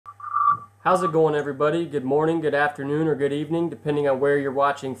How's it going, everybody? Good morning, good afternoon, or good evening, depending on where you're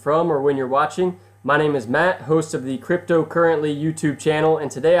watching from or when you're watching. My name is Matt, host of the CryptoCurrently YouTube channel, and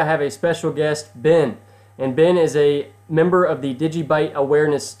today I have a special guest, Ben. And Ben is a member of the DigiByte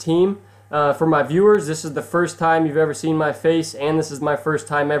awareness team. For my viewers, this is the first time you've ever seen my face, and this is my first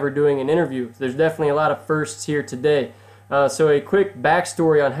time ever doing an interview. There's definitely a lot of firsts here today. So a quick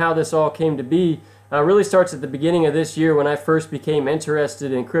backstory on how this all came to be really starts at the beginning of this year when I first became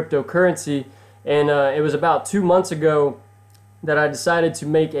interested in cryptocurrency, and it was about 2 months ago that I decided to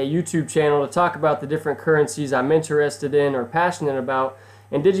make a YouTube channel to talk about the different currencies I'm interested in or passionate about,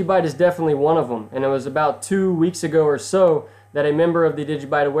 and DigiByte is definitely one of them. And it was about 2 weeks ago or so that a member of the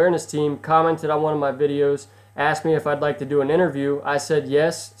DigiByte awareness team commented on one of my videos, asked me if I'd like to do an interview. I said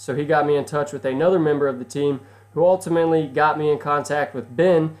yes, so he got me in touch with another member of the team who ultimately got me in contact with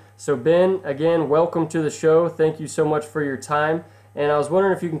Ben. So Ben, again, welcome to the show. Thank you so much for your time. And I was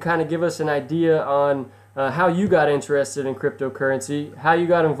wondering if you can kind of give us an idea on how you got interested in cryptocurrency, how you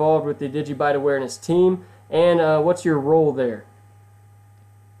got involved with the DigiByte awareness team, and what's your role there?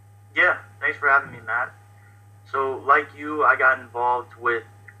 Yeah, thanks for having me, Matt. So like you, I got involved with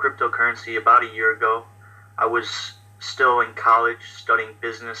cryptocurrency about a year ago. I was still in college studying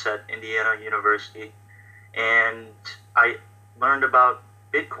business at Indiana University, and I learned about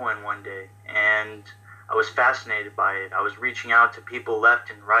Bitcoin one day, and I was fascinated by it. I was reaching out to people left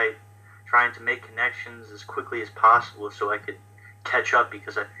and right, trying to make connections as quickly as possible so I could catch up,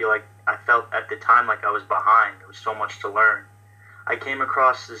 because I felt at the time like I was behind. There was so much to learn. I came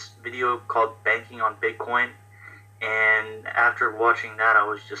across this video called Banking on Bitcoin, and after watching that, I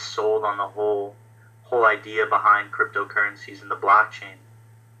was just sold on the whole idea behind cryptocurrencies and the blockchain.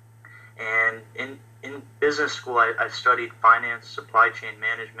 And in business school, I studied finance, supply chain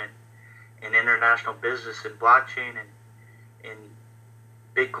management, and international business, and blockchain and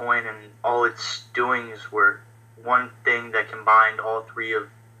Bitcoin and all its doings were one thing that combined all three of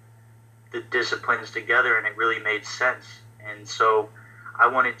the disciplines together, and it really made sense. And so I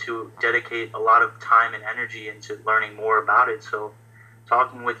wanted to dedicate a lot of time and energy into learning more about it. So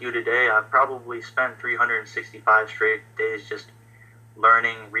talking with you today, I've probably spent 365 straight days just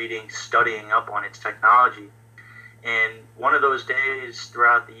learning, reading, studying up on its technology. And one of those days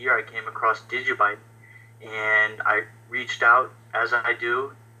throughout the year, I came across DigiByte, and I reached out, as I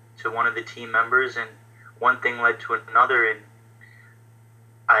do, to one of the team members, and one thing led to another, and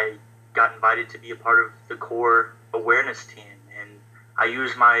I got invited to be a part of the core awareness team. And I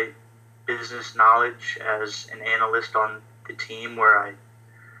use my business knowledge as an analyst on the team, where I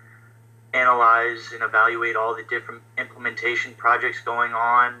analyze and evaluate all the different implementation projects going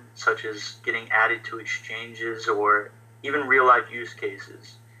on, such as getting added to exchanges or even real life use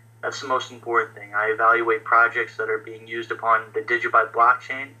cases. That's the most important thing. I evaluate projects that are being used upon the DigiByte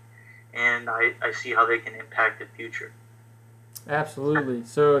blockchain, and I see how they can impact the future. Absolutely.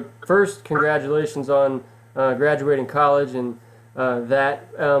 So first, congratulations on graduating college and that.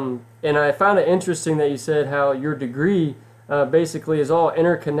 And I found it interesting that you said how your degree basically is all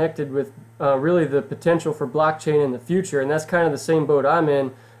interconnected with really the potential for blockchain in the future, and that's kind of the same boat I'm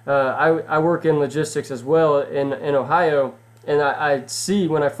in. I work in logistics as well in Ohio, and I see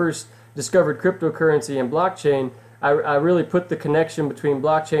when I first discovered cryptocurrency and blockchain, I really put the connection between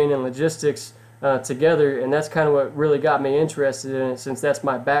blockchain and logistics together, and that's kind of what really got me interested in it, since that's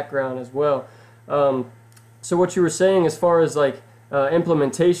my background as well. So what you were saying as far as like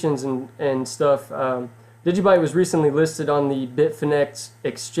implementations and stuff, DigiByte was recently listed on the Bitfinex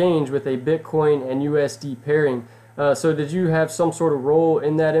exchange with a Bitcoin and USD pairing. So did you have some sort of role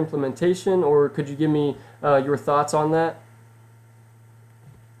in that implementation, or could you give me your thoughts on that?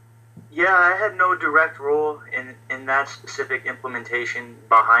 Yeah, I had no direct role in that specific implementation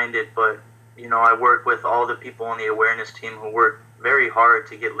behind it, but you know, I work with all the people on the awareness team who work very hard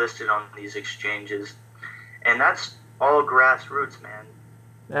to get listed on these exchanges, and that's all grassroots, man.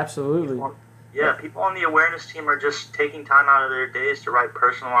 Absolutely. People on the awareness team are just taking time out of their days to write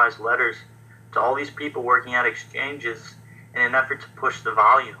personalized letters to all these people working at exchanges in an effort to push the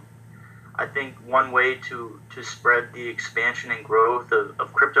volume. I think one way to spread the expansion and growth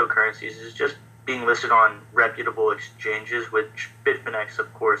of cryptocurrencies is just being listed on reputable exchanges, which Bitfinex,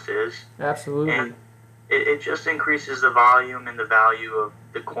 of course, is. Absolutely. And it just increases the volume and the value of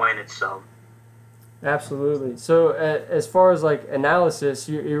the coin itself. Absolutely. So as far as like analysis,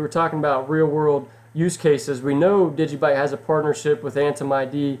 you were talking about real world use cases. We know DigiByte has a partnership with Antum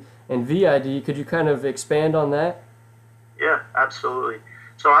ID and VID. Could you kind of expand on that? Yeah, absolutely.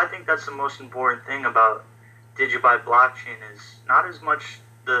 So I think that's the most important thing about DigiByte blockchain, is not as much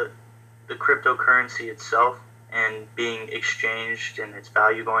the cryptocurrency itself and being exchanged and its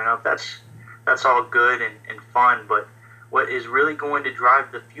value going up. That's that's all good and fun, but what is really going to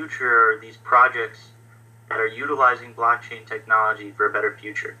drive the future are these projects that are utilizing blockchain technology for a better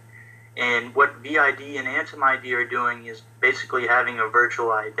future. And what VID and Antum ID are doing is basically having a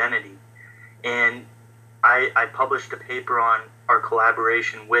virtual identity. And I published a paper on our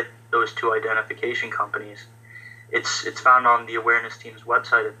collaboration with those two identification companies. It's found on the awareness team's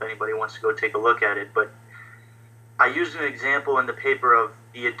website if anybody wants to go take a look at it. But I used an example in the paper of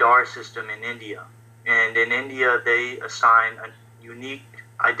the ABRA system in India. And in India, they assign a unique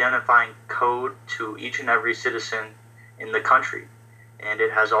identifying code to each and every citizen in the country. And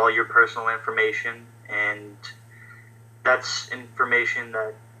it has all your personal information, and that's information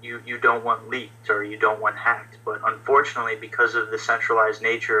that you don't want leaked or you don't want hacked. But unfortunately, because of the centralized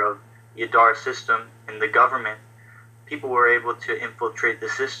nature of the ABRA system and the government, people were able to infiltrate the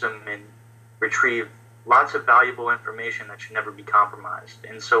system and retrieve lots of valuable information that should never be compromised.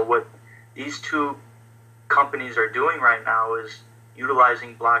 And so what these two companies are doing right now is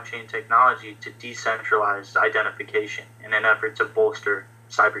utilizing blockchain technology to decentralize identification in an effort to bolster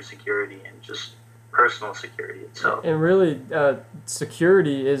cybersecurity and just personal security itself. And really,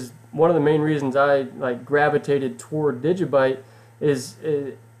 security is one of the main reasons I gravitated toward DigiByte. Is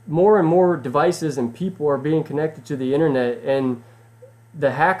more and more devices and people are being connected to the internet, and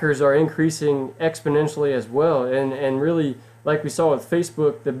the hackers are increasing exponentially as well. And really, like we saw with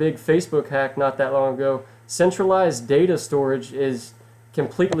Facebook, the big Facebook hack not that long ago, centralized data storage is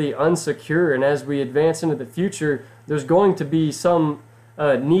completely unsecure. And as we advance into the future, there's going to be some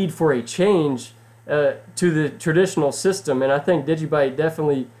need for a change to the traditional system. And I think DigiByte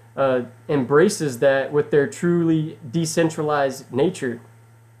definitely embraces that with their truly decentralized nature.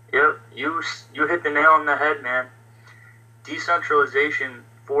 Yep, you hit the nail on the head, man. Decentralization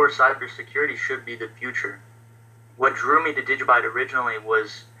for cybersecurity should be the future. What drew me to DigiByte originally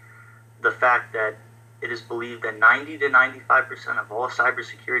was the fact that it is believed that 90 to 95% of all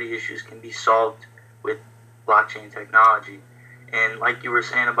cybersecurity issues can be solved with blockchain technology. And like you were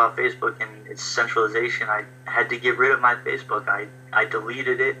saying about Facebook and its centralization, I had to get rid of my Facebook. I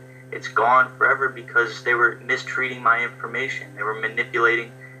deleted it. It's gone forever because they were mistreating my information. They were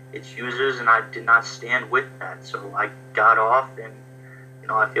manipulating its users, and I did not stand with that. So I got off, and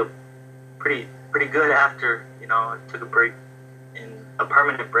I feel pretty good after I took a break, a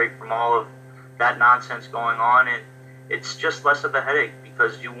permanent break from all of that nonsense going on, and it's just less of a headache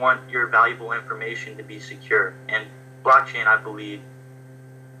because you want your valuable information to be secure. And blockchain, I believe,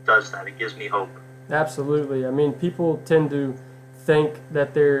 does that. It gives me hope. Absolutely. I mean, people tend to think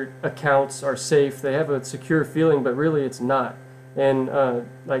that their accounts are safe. They have a secure feeling, but really it's not. And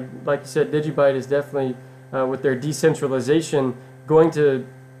like you said, DigiByte is definitely, with their decentralization, going to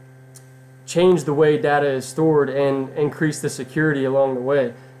change the way data is stored and increase the security along the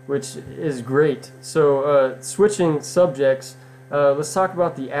way, which is great. So switching subjects, let's talk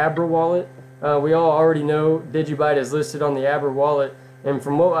about the ABRA wallet. We all already know DigiByte is listed on the ABRA wallet, and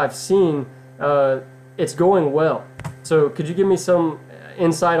from what I've seen, it's going well. So could you give me some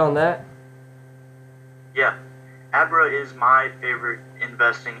insight on that? Yeah, ABRA is my favorite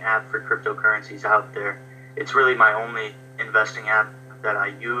investing app for cryptocurrencies out there. It's really my only investing app that I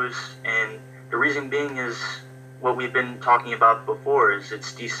use, and the reason being is what we've been talking about before, is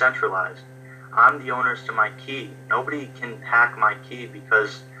it's decentralized. I'm the owners to my key. Nobody can hack my key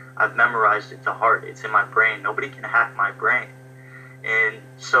because I've memorized it to heart. It's in my brain. Nobody can hack my brain. And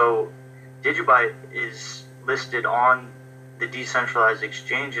so DigiByte is listed on the decentralized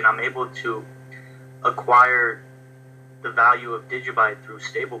exchange, and I'm able to acquire the value of DigiByte through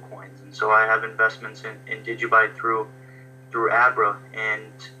stablecoins. And so I have investments in DigiByte through ABRA,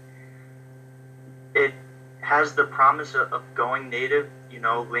 and it has the promise of going native,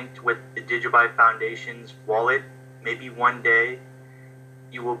 linked with the DigiByte Foundation's wallet. Maybe one day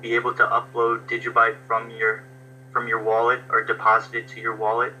you will be able to upload DigiByte from your wallet or deposit it to your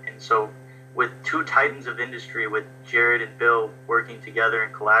wallet. And so with two titans of industry, with Jared and Bill working together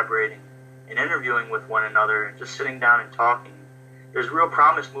and collaborating and interviewing with one another and just sitting down and talking, there's real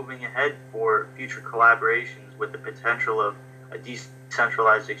promise moving ahead for future collaborations with the potential of a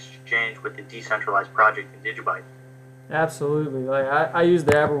decentralized exchange with a decentralized project in DigiByte. Absolutely. I use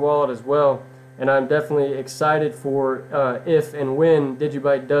the ABRA wallet as well, and I'm definitely excited for if and when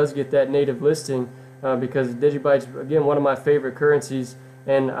DigiByte does get that native listing, because DigiByte's, again, one of my favorite currencies,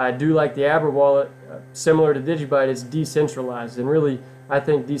 and I do like the ABRA wallet. Similar to DigiByte, it's decentralized, and really I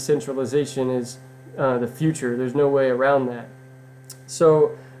think decentralization is the future. There's no way around that.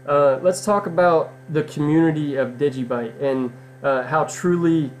 So let's talk about the community of DigiByte and how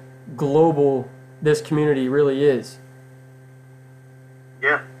truly global this community really is.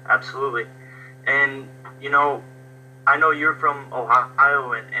 Yeah, absolutely. And, you know, I know you're from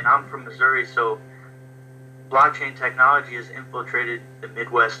Ohio and I'm from Missouri, so blockchain technology has infiltrated the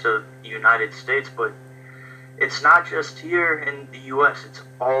Midwest of the United States, but it's not just here in the U.S., it's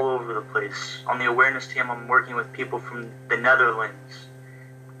all over the place. On the awareness team, I'm working with people from the Netherlands,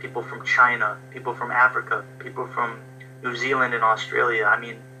 people from China, people from Africa, people from New Zealand and Australia. I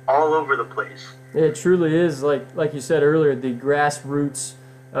mean, all over the place. It truly is, like you said earlier, the grassroots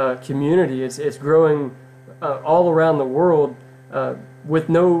community. It's growing all around the world with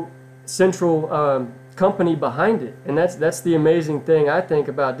no central company behind it, and that's the amazing thing I think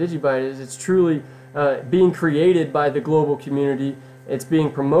about DigiByte is it's truly being created by the global community. It's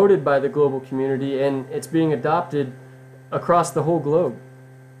being promoted by the global community, and it's being adopted across the whole globe.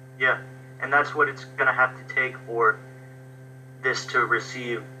 Yeah, and that's what it's going to have to take for this to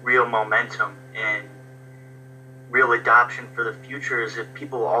receive real momentum and real adoption for the future is if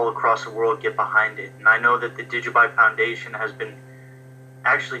people all across the world get behind it. And I know that the DigiByte Foundation has been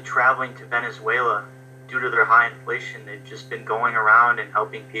actually traveling to Venezuela due to their high inflation. They've just been going around and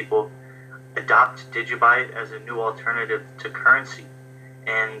helping people adopt DigiByte as a new alternative to currency.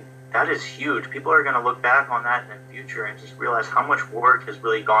 And that is huge. People are going to look back on that in the future and just realize how much work has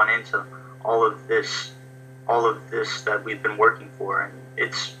really gone into all of this that we've been working for. And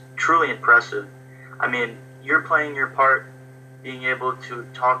it's truly impressive. I mean, you're playing your part, being able to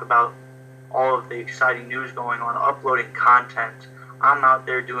talk about all of the exciting news going on, uploading content. I'm out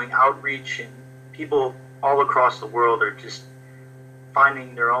there doing outreach, and people all across the world are just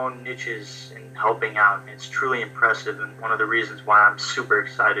finding their own niches and helping out. And it's truly impressive, and one of the reasons why I'm super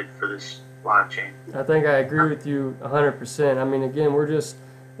excited for this blockchain. I think I agree with you 100%. I mean, again, we're just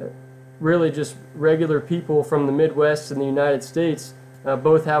really just regular people from the Midwest and the United States.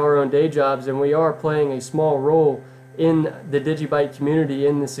 Both have our own day jobs, and we are playing a small role in the DigiByte community,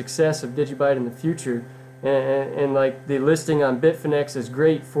 in the success of DigiByte in the future. And like the listing on Bitfinex is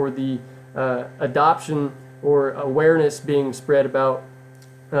great for the adoption or awareness being spread about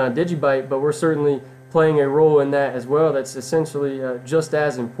DigiByte, but we're certainly playing a role in that as well. That's essentially just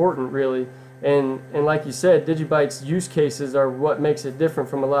as important, really. And like you said, DigiByte's use cases are what makes it different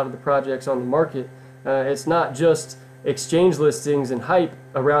from a lot of the projects on the market. It's not just exchange listings and hype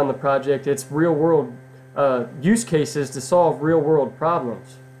around the project. It's real-world use cases to solve real-world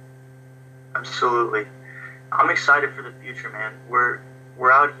problems. Absolutely. I'm excited for the future, man.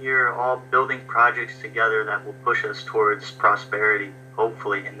 We're out here all building projects together that will push us towards prosperity,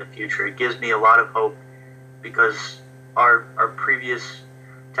 hopefully, in the future. It gives me a lot of hope because our previous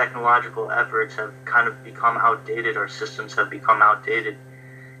technological efforts have kind of become outdated. Our systems have become outdated.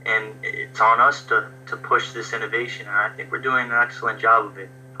 And it's on us to push this innovation, and I think we're doing an excellent job of it.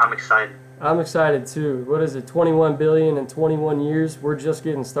 I'm excited. I'm excited too. What is it, 21 billion in 21 years? We're just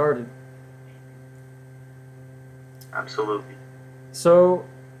getting started. Absolutely. So,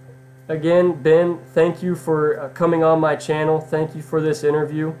 again, Ben, thank you for coming on my channel. Thank you for this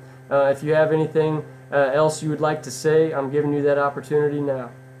interview. If you have anything else you would like to say, I'm giving you that opportunity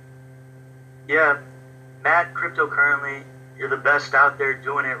now. Yeah, Matt, CryptoCurrently, you're the best out there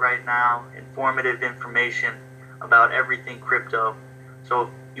doing it right now. Informative information about everything crypto. So if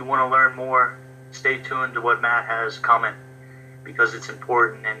you want to learn more, stay tuned to what Matt has coming because it's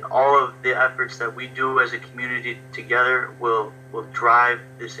important. And all of the efforts that we do as a community together will drive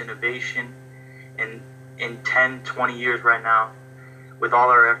this innovation. And in 10, 20 years right now, with all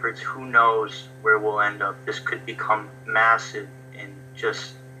our efforts, who knows where we'll end up. This could become massive and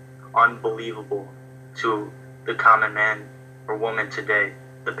just unbelievable to the common man or woman today.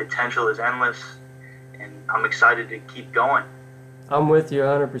 The potential is endless, and I'm excited to keep going. I'm with you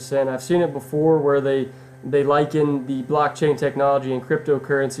 100%. I've seen it before where they liken the blockchain technology and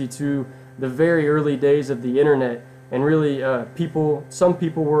cryptocurrency to the very early days of the internet, and really some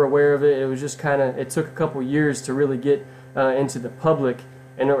people were aware of it. It was just it took a couple years to really get into the public,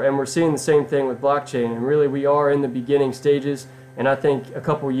 and we're seeing the same thing with blockchain, and really we are in the beginning stages. And I think a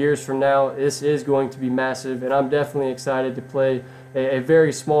couple years from now, this is going to be massive, and I'm definitely excited to play a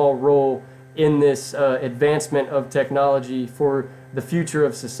very small role in this advancement of technology for the future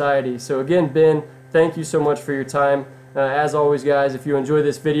of society. So again, Ben, thank you so much for your time. As always, guys, if you enjoy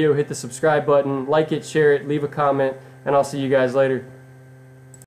this video, hit the subscribe button, like it, share it, leave a comment, and I'll see you guys later.